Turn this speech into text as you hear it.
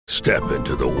Step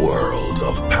into the world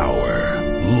of power,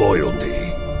 loyalty,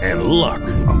 and luck.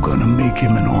 I'm gonna make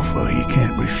him an offer he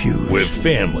can't refuse. With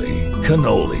family,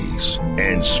 cannolis,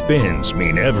 and spins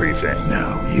mean everything.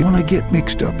 Now, you wanna get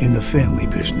mixed up in the family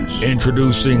business.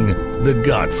 Introducing The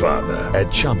Godfather at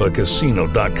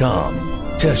ChumbaCasino.com.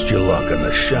 Test your luck in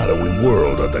the shadowy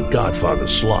world of The Godfather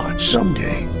slot.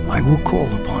 Someday, I will call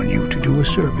upon you to do a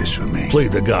service for me. Play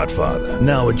The Godfather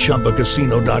now at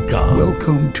ChumbaCasino.com.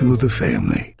 Welcome to the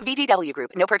family. VGW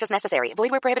Group. No purchase necessary. Void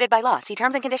where prohibited by law. See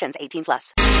terms and conditions. 18+.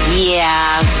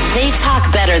 Yeah, they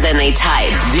talk better than they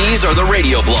type. These are the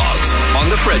radio blogs on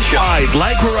The Fred Show. All right,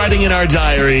 like we're writing in our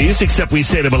diaries, except we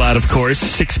say them a lot, of course,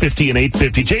 6:50 and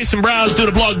 8:50. Jason Brown's doing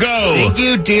a blog. Go! Thank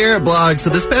you, dear blog.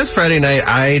 So this past Friday night,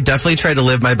 I definitely tried to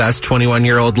live my best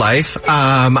 21-year-old life.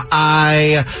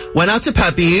 I went out to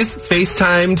Pepe's,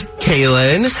 FaceTimed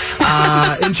Kaylin,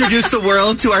 introduced the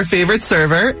world to our favorite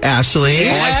server, Ashley.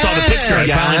 Oh, I saw the picture. I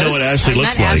finally know what Ashley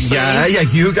looks like. Ashley. Yeah,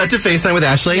 you got to FaceTime with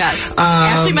Ashley. Yes.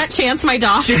 Ashley met Chance, my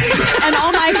dog, and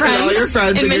all my friends. And all your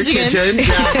friends in Michigan. your kitchen.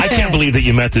 Yeah. I can't believe that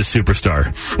you met this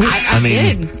superstar. I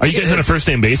mean, are you guys on a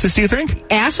first-name basis, do you think?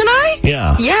 Ash and I?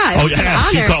 Yeah. Yeah. Oh,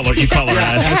 Ash. You call her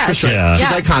Ash. Ash, for sure. Yeah. She's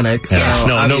iconic. So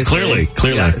No, obviously.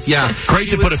 clearly. Yeah. Great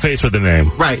to put a face with the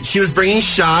name. Right. She was bringing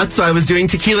shots, so I was doing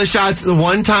tequila shots.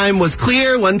 One time was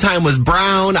clear, one time was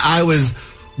brown. I was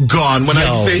gone when I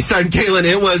FaceTimed Kaylin.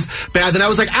 It was bad. Then I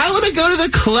was like, I want to go to the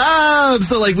club.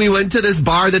 So, we went to this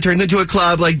bar that turned into a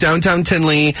club, downtown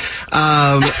Tinley. Wait,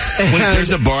 there's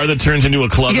a bar that turns into a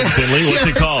club in Tinley? What's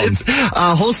it called? It's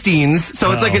Holstein's. So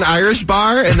it's like an Irish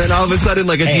bar, and then all of a sudden,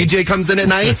 a DJ comes in at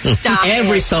night. Stop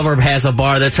Every it. suburb has a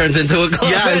bar that turns into a club.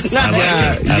 Yes. I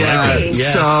like it.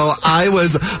 Yes. So I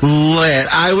was lit.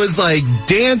 I was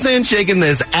dancing, shaking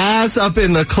this ass up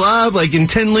in the club, in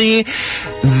Tinley.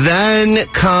 Then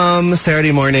come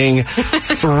Saturday morning,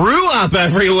 threw up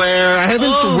everywhere. I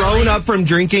haven't thrown up from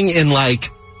drinking in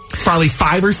probably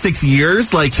 5 or 6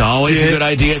 years. It's always a good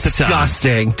idea at the time.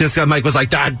 Disgusting. Mike was like,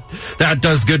 that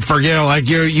does good for you.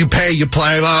 You pay, you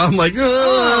play. I'm like,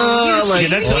 ugh.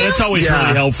 That's always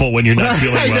really helpful when you're not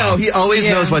feeling well. I know. He always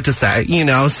knows what to say,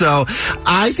 So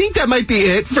I think that might be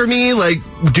it for me,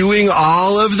 doing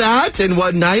all of that in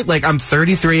one night. I'm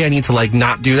 33. I need to,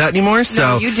 not do that anymore.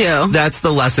 So you do. That's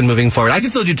the lesson moving forward. I can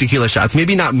still do tequila shots.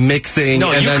 Maybe not mixing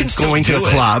and then going to a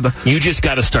club. You just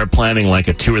got to start planning a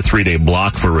 2 or 3 day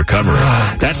block for recovery.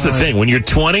 That's the thing. When you're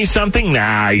 20-something,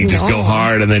 you just go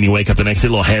hard, and then you wake up the next day,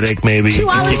 a little headache maybe. 2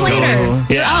 hours later,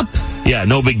 you're up. Yeah,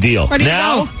 no big deal.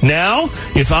 Now,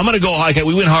 if I'm going to go,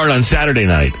 we went hard on Saturday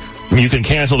night. You can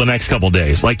cancel the next couple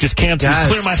days. Just cancel. Yes.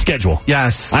 Just clear my schedule.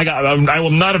 Yes. I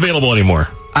am not available anymore.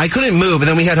 I couldn't move, and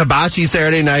then we had hibachi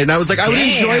Saturday night, and I was like, I would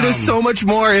enjoy this so much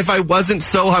more if I wasn't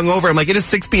so hungover. I'm like, it is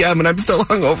 6 p.m., and I'm still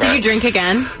hungover. Did you drink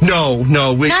again? No.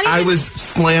 I was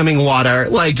slamming water,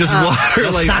 just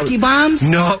water. Sake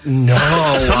bombs? No.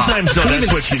 Sometimes,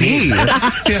 that's what you need.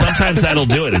 Sometimes that'll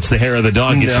do it. It's the hair of the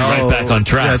dog. Gets you right back on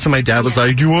track. Yeah, so my dad was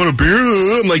like, do you want a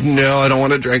beer? I'm like, no, I don't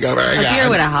want to drink ever again. A beer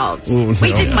would have helped. Ooh,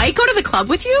 Wait, did Mike go to the club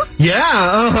with you?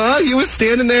 Yeah, He was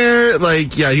standing there,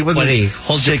 he wasn't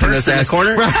hold your shaking purse his in the ass.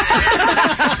 corner?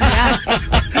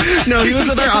 No, he was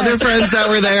with our other friends that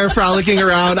were there frolicking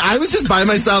around. I was just by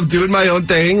myself doing my own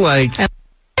thing, This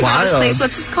place,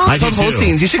 what's it called? I do It's called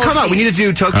Holstein's. You should come out. We need to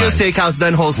do Tokyo Steakhouse,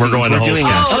 then Holstein's. We're going to doing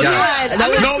Holstein's. it. Oh, yeah.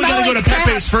 No, we got to go to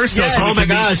Pepe's first, though. So Oh my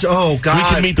gosh! Oh god! We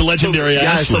can meet the legendary So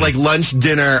Ashley. lunch,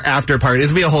 dinner, after party.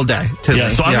 It's gonna be a whole day. Yeah,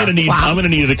 so I'm gonna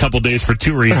need it a couple days for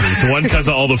 2 reasons. One, because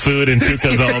of all the food, and 2,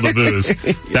 because of all the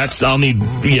booze. I'll need.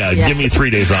 Give me 3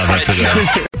 days off after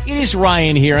that. It is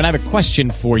Ryan here, and I have a question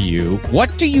for you.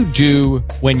 What do you do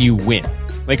when you win?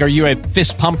 Are you a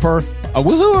fist pumper, a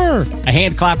woohooer, a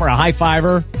hand clapper, a high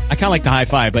fiver? I kind of like the high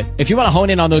five, but if you want to hone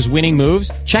in on those winning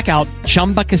moves, check out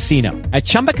Chumba Casino. At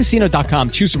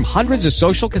ChumbaCasino.com, choose from hundreds of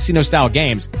social casino-style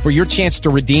games for your chance to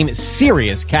redeem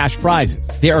serious cash prizes.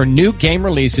 There are new game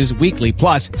releases weekly,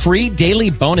 plus free daily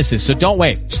bonuses. So don't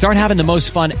wait. Start having the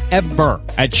most fun ever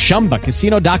at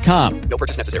ChumbaCasino.com. No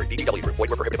purchase necessary. VGW Group. Void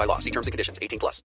where prohibited by law. See terms and conditions. 18+.